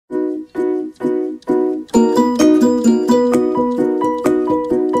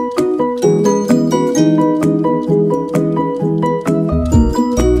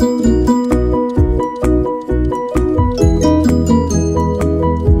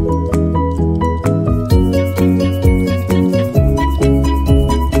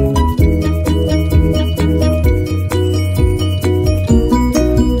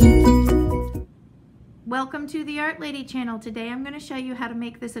Today I'm going to show you how to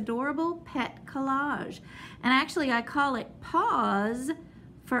make this adorable pet collage. And actually I call it Paws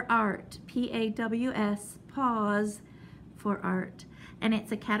for Art. P-A-W-S, Paws for Art. And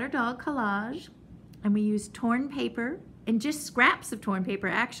it's a cat or dog collage. And we use torn paper, and just scraps of torn paper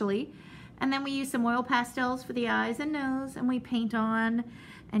actually. And then we use some oil pastels for the eyes and nose, and we paint on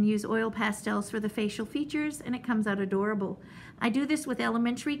and use oil pastels for the facial features, and it comes out adorable. I do this with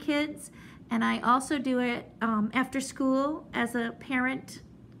elementary kids, and I also do it after school as a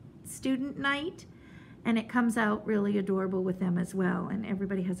parent-student night, and it comes out really adorable with them as well, and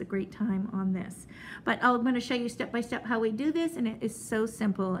everybody has a great time on this. But I'm going to show you step by step how we do this, and it is so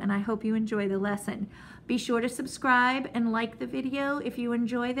simple, and I hope you enjoy the lesson. Be sure to subscribe and like the video if you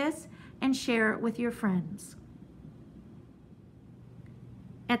enjoy this, and share it with your friends.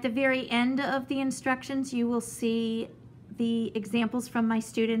 At the very end of the instructions, you will see the examples from my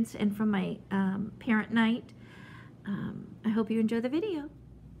students and from my parent night. I hope you enjoy the video.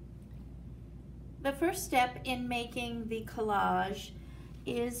 The first step in making the collage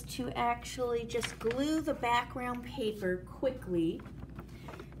is to actually just glue the background paper quickly.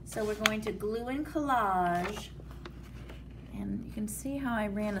 So we're going to glue in Collage, and you can see how I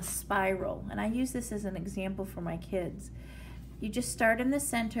ran a spiral, and I use this as an example for my kids. You just start in the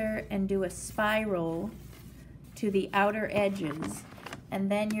center and do a spiral to the outer edges, and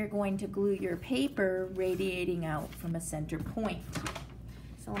then you're going to glue your paper radiating out from a center point.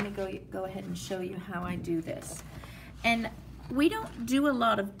 So let me go ahead and show you how I do this. And we don't do a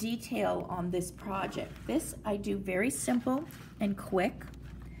lot of detail on this project. This I do very simple and quick.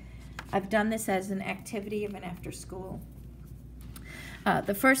 I've done this as an activity of an after school.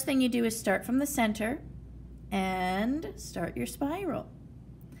 The first thing you do is start from the center and start your spiral.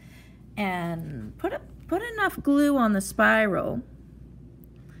 And put enough glue on the spiral,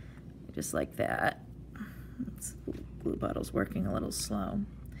 just like that. This glue bottle's working a little slow.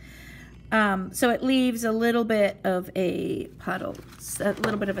 So it leaves a little bit of a puddle, a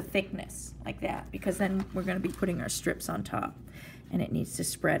little bit of a thickness like that, because then we're going to be putting our strips on top, and it needs to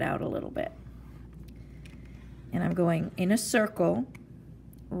spread out a little bit. And I'm going in a circle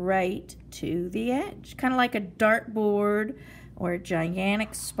right to the edge, kind of like a dartboard or a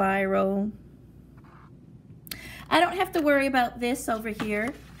gigantic spiral. I don't have to worry about this over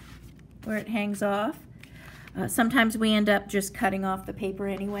here where it hangs off. Sometimes we end up just cutting off the paper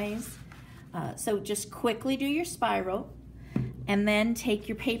anyways. So just quickly do your spiral, and then take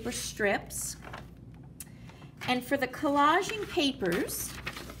your paper strips. And for the collaging papers,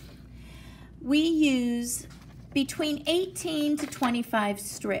 we use between 18 to 25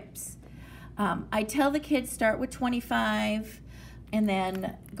 strips. I tell the kids start with 25, and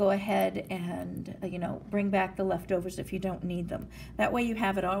then go ahead and bring back the leftovers if you don't need them. That way you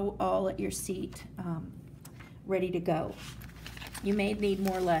have it all at your seat, ready to go. You may need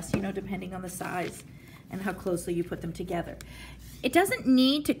more or less, depending on the size and how closely you put them together. It doesn't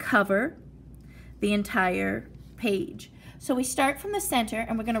need to cover the entire page. So we start from the center,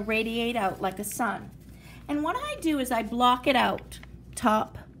 and we're going to radiate out like a sun. And what I do is I block it out.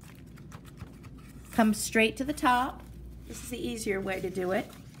 Top, come straight to the top. This is the easier way to do it.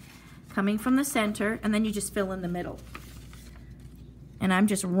 Coming from the center, and then you just fill in the middle. And I'm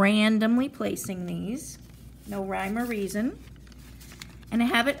just randomly placing these. No rhyme or reason. And I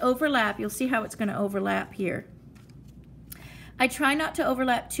have it overlap. You'll see how it's going to overlap here. I try not to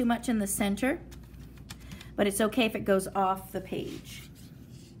overlap too much in the center, but it's okay if it goes off the page.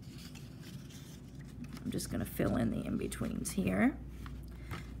 I'm just going to fill in the in-betweens here.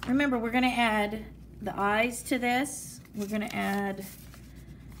 Remember, we're going to add the eyes to this. We're going to add,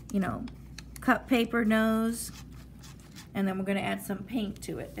 cut paper nose, and then we're going to add some paint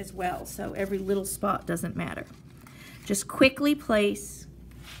to it as well, so every little spot doesn't matter. Just quickly place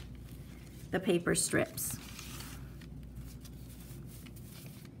the paper strips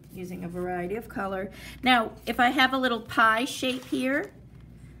using a variety of color. Now, if I have a little pie shape here,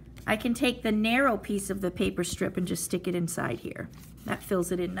 I can take the narrow piece of the paper strip and just stick it inside here. That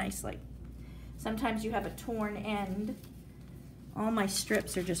fills it in nicely. Sometimes you have a torn end. All my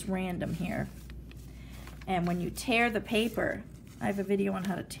strips are just random here. And when you tear the paper, I have a video on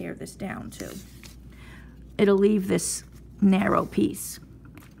how to tear this down too. It'll leave this narrow piece,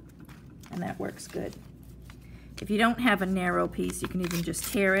 and that works good. If you don't have a narrow piece, you can even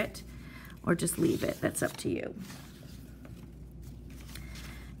just tear it or just leave it. That's up to you.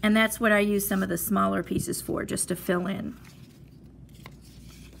 And that's what I use some of the smaller pieces for, just to fill in.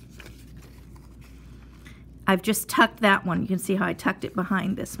 I've just tucked that one. You can see how I tucked it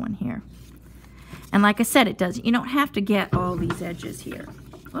behind this one here. And like I said, you don't have to get all these edges here.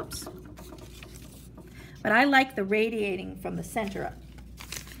 Whoops. But I like the radiating from the center up.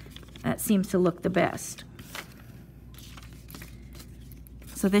 That seems to look the best.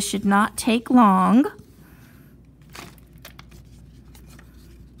 So this should not take long.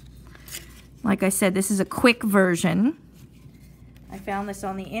 Like I said, this is a quick version. I found this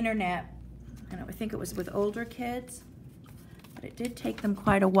on the internet, and I think it was with older kids, but it did take them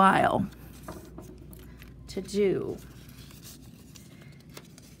quite a while to do.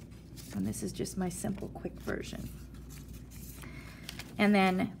 And this is just my simple, quick version. And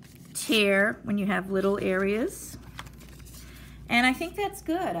then tear when you have little areas. And I think that's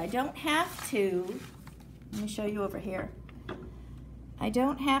good. I don't have to, let me show you over here. I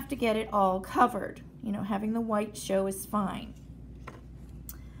don't have to get it all covered. You know, having the white show is fine.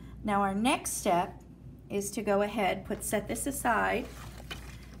 Now our next step is to go ahead, set this aside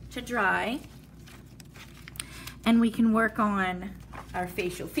to dry, and we can work on our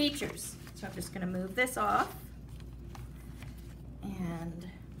facial features. So I'm just going to move this off and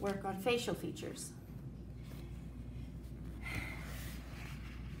work on facial features.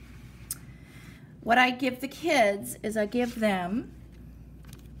 What I give the kids is I give them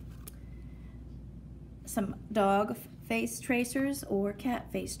some dog face tracers or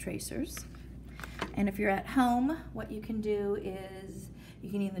cat face tracers. And if you're at home, what you can do is you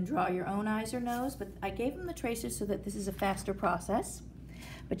can either draw your own eyes or nose, but I gave them the tracers so that this is a faster process.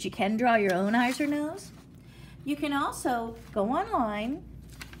 But you can draw your own eyes or nose. You can also go online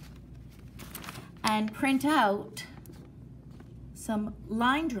and print out some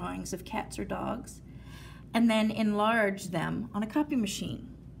line drawings of cats or dogs and then enlarge them on a copy machine.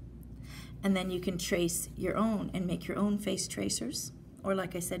 And then you can trace your own and make your own face tracers, or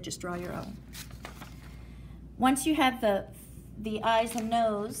like I said, just draw your own. Once you have the eyes and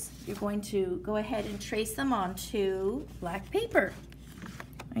nose, you're going to go ahead and trace them onto black paper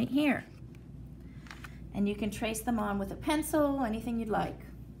right here. And you can trace them on with a pencil, anything you'd like.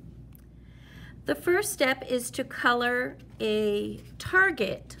 The first step is to color a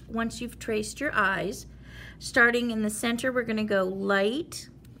target once you've traced your eyes. Starting in the center, we're going to go light,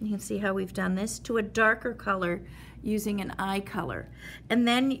 you can see how we've done this, to a darker color using an eye color. And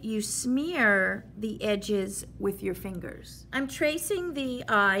then you smear the edges with your fingers. I'm tracing the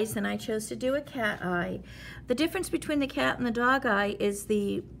eyes, and I chose to do a cat eye. The difference between the cat and the dog eye is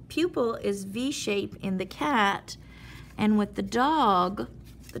the pupil is V-shape in the cat, and with the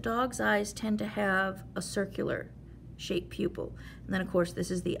dog's eyes tend to have a circular shaped pupil. And then of course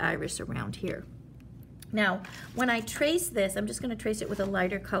this is the iris around here. Now, when I trace this, I'm just going to trace it with a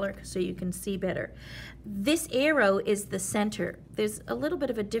lighter color so you can see better. This arrow is the center. There's a little bit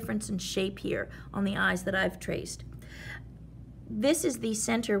of a difference in shape here on the eyes that I've traced. This is the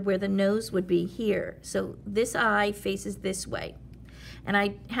center where the nose would be here. So this eye faces this way. And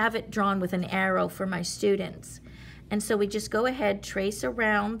I have it drawn with an arrow for my students. And so we just go ahead, trace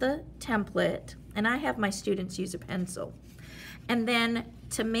around the template, and I have my students use a pencil. And then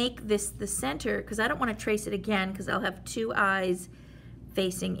to make this the center, because I don't want to trace it again because I'll have two eyes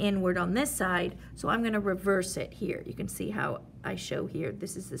facing inward on this side, so I'm going to reverse it here. You can see how I show here.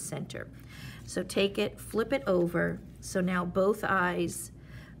 This is the center. So take it, flip it over, so now both eyes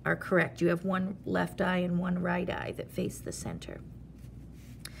are correct. You have one left eye and one right eye that face the center.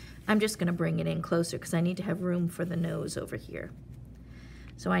 I'm just going to bring it in closer because I need to have room for the nose over here.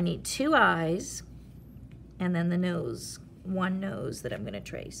 So I need two eyes and then the nose, one nose that I'm going to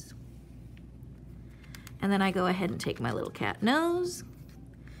trace. And then I go ahead and take my little cat nose,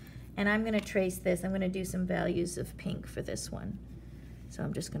 and I'm going to trace this. I'm going to do some values of pink for this one. So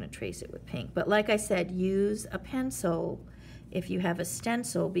I'm just going to trace it with pink. But like I said, use a pencil if you have a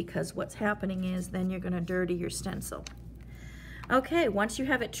stencil, because what's happening is then you're going to dirty your stencil. Okay, once you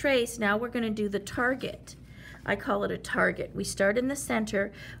have it traced, now we're going to do the target. I call it a target. We start in the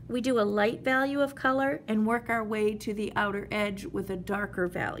center, we do a light value of color and work our way to the outer edge with a darker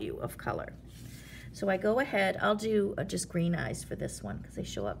value of color. So I go ahead, I'll do just green eyes for this one because they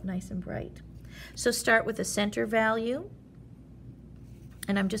show up nice and bright. So start with a center value,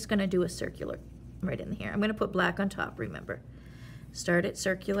 and I'm just going to do a circular right in here. I'm going to put black on top, remember. Start at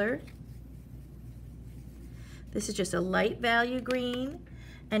circular. This is just a light value green,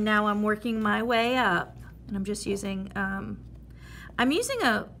 and now I'm working my way up. And I'm just using, I'm using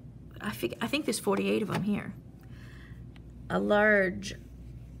I think there's 48 of them here. A large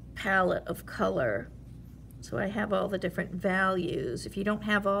palette of color. So I have all the different values. If you don't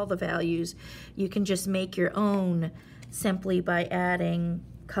have all the values, you can just make your own simply by adding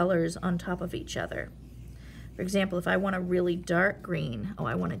colors on top of each other. For example, if I want a really dark green,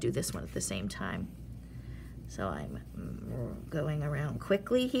 I want to do this one at the same time. So I'm going around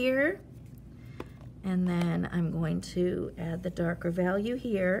quickly here. And then I'm going to add the darker value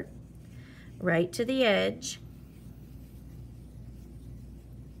here, right to the edge.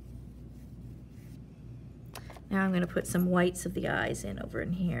 Now I'm going to put some whites of the eyes in over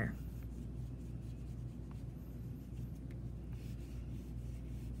in here.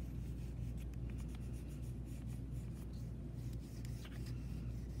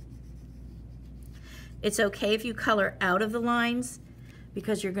 It's okay if you color out of the lines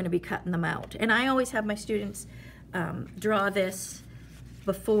because you're going to be cutting them out. And I always have my students draw this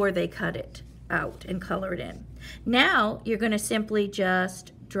before they cut it out and color it in. Now you're going to simply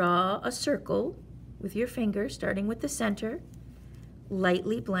just draw a circle with your finger, starting with the center,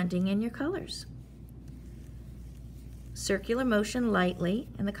 lightly blending in your colors. Circular motion lightly,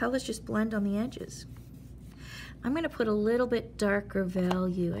 and the colors just blend on the edges. I'm going to put a little bit darker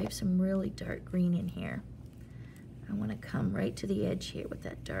value. I have some really dark green in here. I want to come right to the edge here with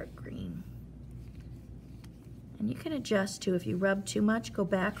that dark green. And you can adjust too. If you rub too much, go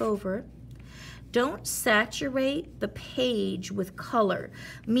back over. Don't saturate the page with color,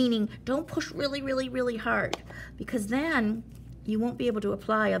 meaning don't push really, really, really hard, because then you won't be able to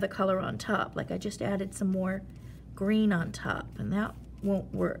apply other color on top. Like I just added some more green on top, and that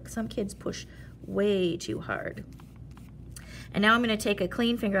won't work. Some kids push way too hard. And now I'm going to take a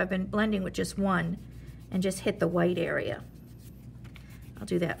clean finger, I've been blending with just one, and just hit the white area. I'll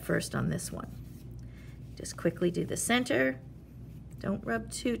do that first on this one. Just quickly do the center. Don't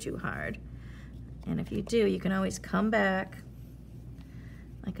rub too hard. And if you do, you can always come back,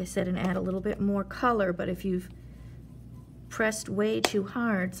 like I said, and add a little bit more color. But if you've pressed way too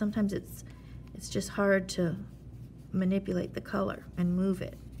hard, sometimes it's just hard to manipulate the color and move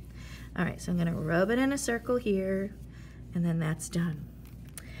it. All right, so I'm going to rub it in a circle here, and then that's done.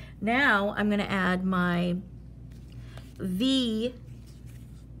 Now I'm going to add my V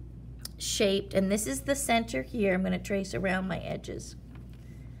shaped, and this is the center here. I'm going to trace around my edges.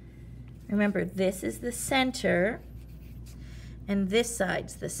 Remember, this is the center, and this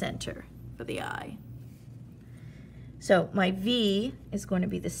side's the center for the eye. So my V is going to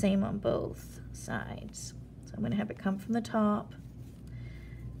be the same on both sides. So I'm going to have it come from the top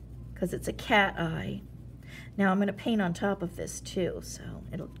because it's a cat eye. Now I'm going to paint on top of this too, so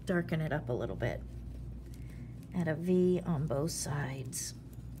it'll darken it up a little bit. Add a V on both sides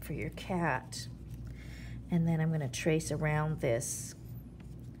for your cat. And then I'm going to trace around this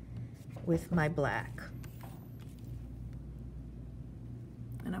with my black.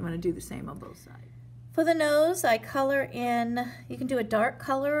 And I'm going to do the same on both sides. For the nose, I color in, you can do a dark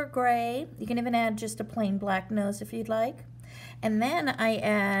color or gray. You can even add just a plain black nose if you'd like. And then I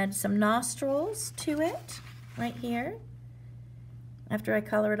add some nostrils to it, right here, after I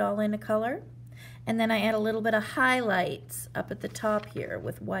color it all into color. And then I add a little bit of highlights up at the top here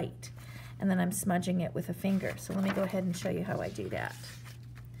with white. And then I'm smudging it with a finger. So let me go ahead and show you how I do that.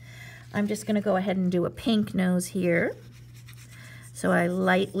 I'm just going to go ahead and do a pink nose here. So I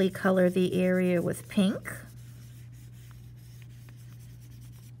lightly color the area with pink.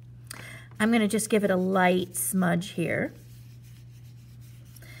 I'm going to just give it a light smudge here.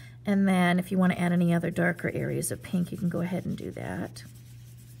 And then if you want to add any other darker areas of pink, you can go ahead and do that.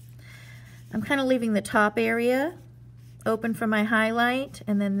 I'm kind of leaving the top area open for my highlight,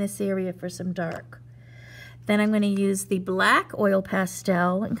 and then this area for some dark. Then I'm going to use the black oil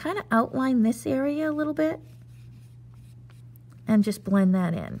pastel and kind of outline this area a little bit and just blend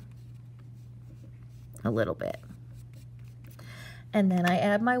that in a little bit. And then I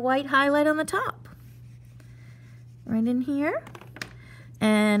add my white highlight on the top, right in here,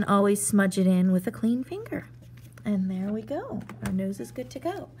 and always smudge it in with a clean finger. And there we go. Our nose is good to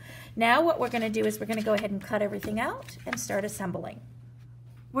go. Now what we're going to do is we're going to go ahead and cut everything out and start assembling.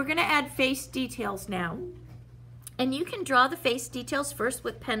 We're going to add face details now. And you can draw the face details first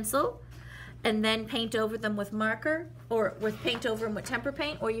with pencil and then paint over them with marker, or paint over them with tempera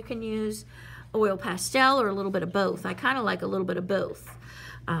paint, or you can use oil pastel or a little bit of both. I kind of like a little bit of both.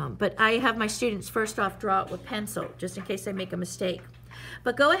 But I have my students first off draw it with pencil, just in case I make a mistake.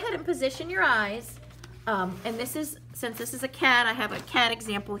 But go ahead and position your eyes. And this is, since this is a cat, I have a cat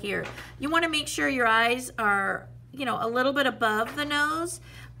example here. You want to make sure your eyes are, you know, a little bit above the nose,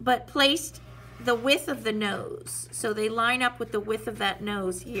 but placed the width of the nose. So they line up with the width of that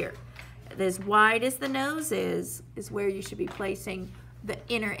nose here. As wide as the nose is where you should be placing the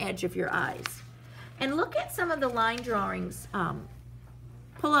inner edge of your eyes. And look at some of the line drawings.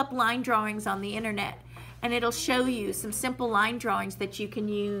 Pull up line drawings on the internet, and it'll show you some simple line drawings that you can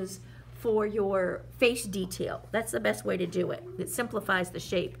use for your face detail. That's the best way to do it. It simplifies the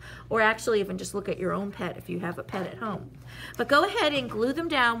shape. Or actually even just look at your own pet if you have a pet at home. But go ahead and glue them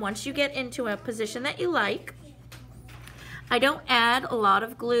down once you get into a position that you like. I don't add a lot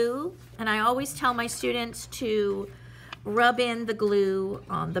of glue, and I always tell my students to rub in the glue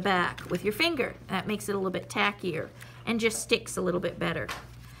on the back with your finger. That makes it a little bit tackier and just sticks a little bit better.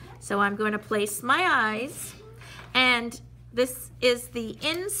 So I'm going to place my eyes, and this is the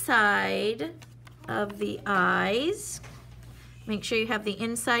inside of the eyes. Make sure you have the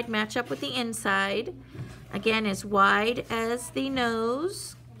inside match up with the inside. Again, as wide as the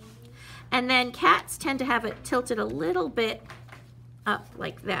nose. And then cats tend to have it tilted a little bit up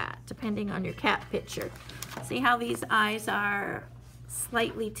like that, depending on your cat picture. See how these eyes are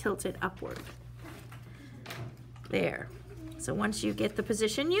slightly tilted upward. There. So once you get the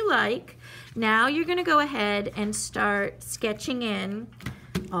position you like, now you're going to go ahead and start sketching in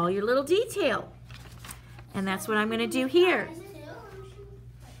all your little detail. And that's what I'm going to do here.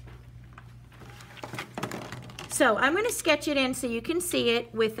 So I'm going to sketch it in so you can see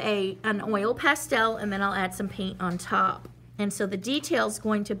it with an oil pastel, and then I'll add some paint on top. And so the detail's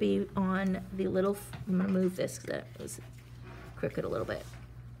going to be on the little, I'm going to move this because that was crooked a little bit.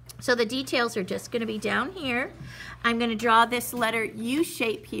 So the details are just going to be down here. I'm going to draw this letter U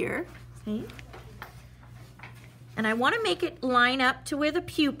shape here. See? And I want to make it line up to where the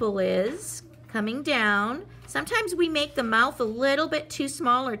pupil is, coming down. Sometimes we make the mouth a little bit too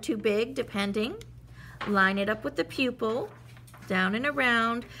small or too big, depending. Line it up with the pupil, down and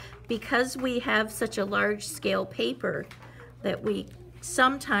around. Because we have such a large scale paper that we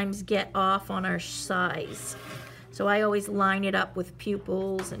sometimes get off on our size. So I always line it up with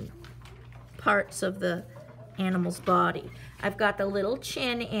pupils and parts of the animal's body. I've got the little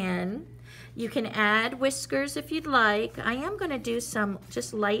chin in. You can add whiskers if you'd like. I am going to do some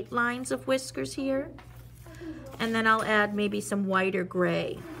just light lines of whiskers here. And then I'll add maybe some white or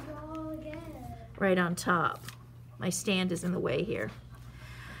gray right on top. My stand is in the way here.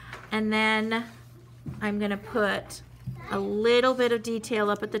 And then I'm going to put a little bit of detail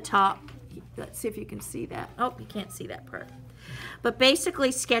up at the top. Let's see if you can see that. Oh, you can't see that part. But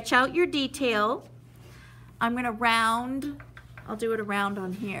basically sketch out your detail. I'm going to round. I'll do it around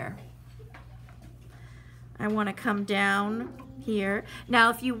on here. I want to come down here. Now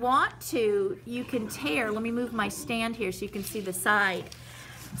if you want to, you can tear. Let me move my stand here so you can see the side.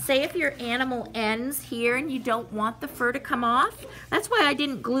 Say if your animal ends here and you don't want the fur to come off, that's why I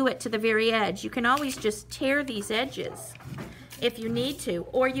didn't glue it to the very edge. You can always just tear these edges if you need to,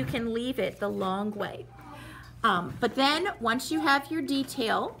 or you can leave it the long way. But then once you have your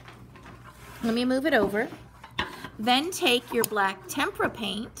detail, let me move it over, then take your black tempera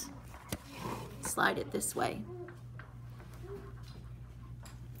paint, slide it this way,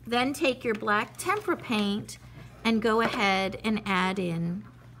 then take your black tempera paint and go ahead and add in,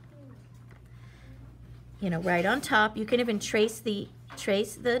 you know, right on top. You can even trace the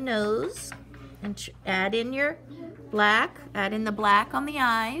nose and add in your black, add in the black on the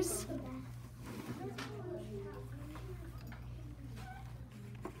eyes.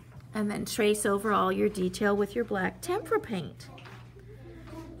 And then trace over all your detail with your black tempera paint.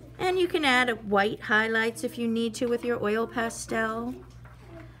 And you can add white highlights if you need to with your oil pastel.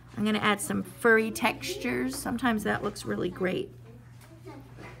 I'm going to add some furry textures. Sometimes that looks really great.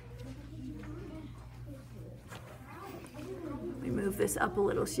 Let me move this up a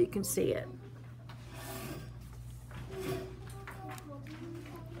little so you can see it.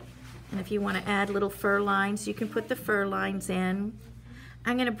 And if you want to add little fur lines, you can put the fur lines in.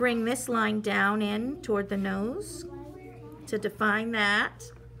 I'm going to bring this line down in toward the nose to define that.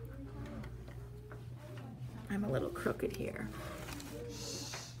 I'm a little crooked here.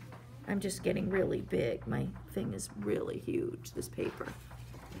 I'm just getting really big. My thing is really huge, this paper.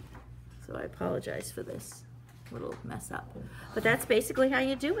 So I apologize for this little mess up. But that's basically how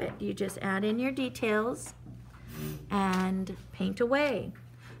you do it. You just add in your details and paint away.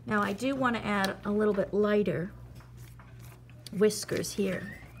 Now I do want to add a little bit lighter whiskers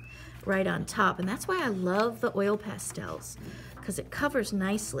here, right on top. And that's why I love the oil pastels, because it covers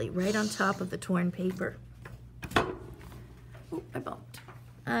nicely right on top of the torn paper. Oh, I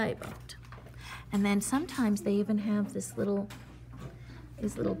bumped. And then sometimes they even have these little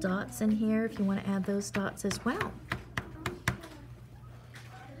dots in here if you want to add those dots as well.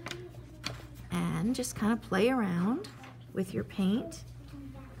 And just kind of play around with your paint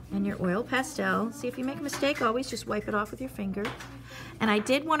and your oil pastel. See, if you make a mistake, always just wipe it off with your finger. And I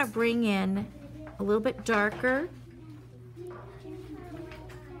did want to bring in a little bit darker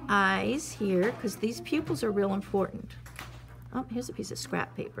eyes here, because these pupils are real important. Oh, here's a piece of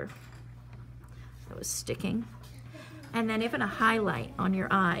scrap paper. That was sticking. And then even a highlight on your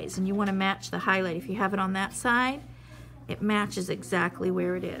eyes, and you want to match the highlight. If you have it on that side, it matches exactly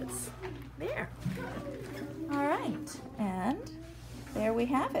where it is. There. All right, and there we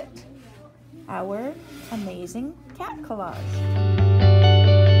have it. Our amazing cat collage.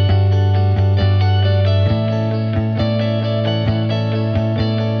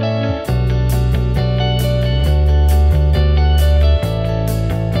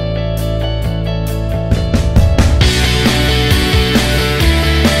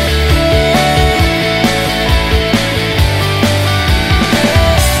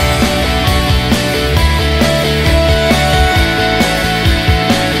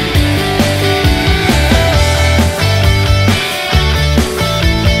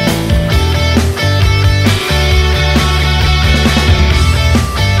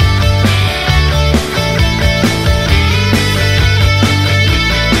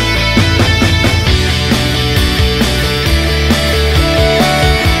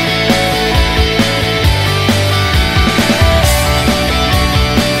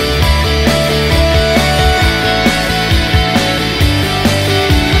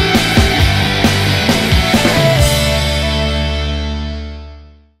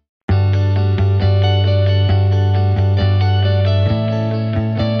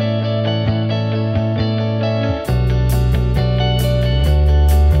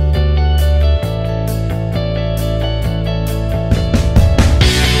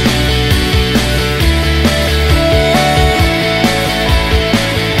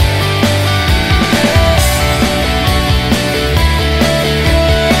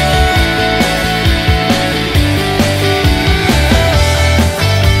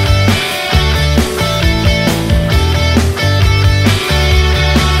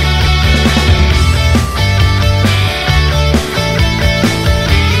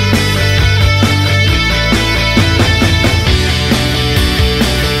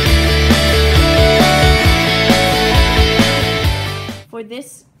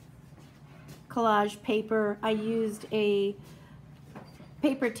 This collage paper, I used a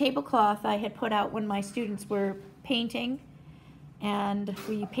paper tablecloth I had put out when my students were painting, and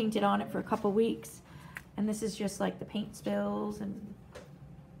we painted on it for a couple weeks. And this is just like the paint spills and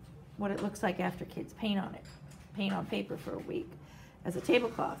what it looks like after kids paint on paper for a week as a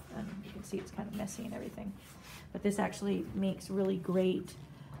tablecloth. And you can see it's kind of messy and everything, but this actually makes really great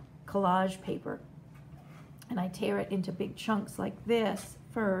collage paper. And I tear it into big chunks like this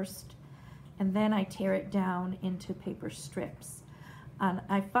first, and then I tear it down into paper strips. And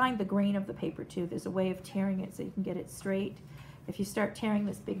I find the grain of the paper too. There's a way of tearing it so you can get it straight. If you start tearing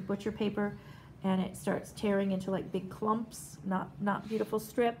this big butcher paper and it starts tearing into like big clumps, not beautiful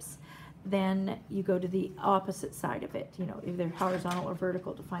strips, then you go to the opposite side of it, you know, either horizontal or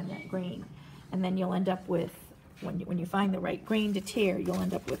vertical, to find that grain. And then you'll end up with, when you find the right grain to tear, you'll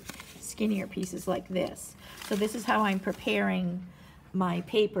end up with skinnier pieces like this. So this is how I'm preparing my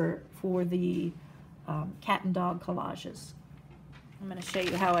paper for the cat and dog collages. I'm going to show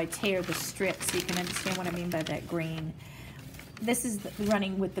you how I tear the strips so you can understand what I mean by that grain. This is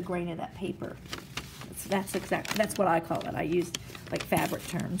running with the grain of that paper. That's what I call it. I use like fabric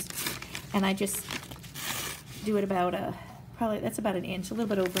terms. And I just do it about probably that's about an inch, a little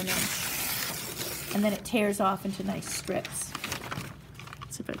bit over an inch. And then it tears off into nice strips.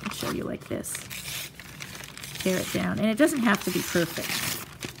 Let's see if I can show you like this. Tear it down. And it doesn't have to be perfect.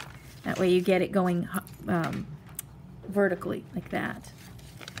 That way you get it going vertically like that.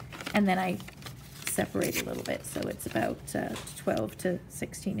 And then I separate a little bit so it's about 12 to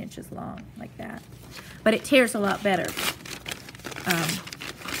 16 inches long like that. But it tears a lot better.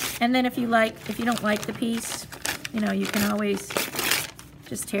 And then if you don't like the piece, you know, you can always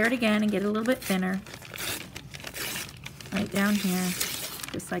just tear it again and get it a little bit thinner. Right down here,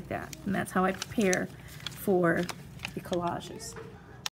 just like that. And that's how I prepare for the collages.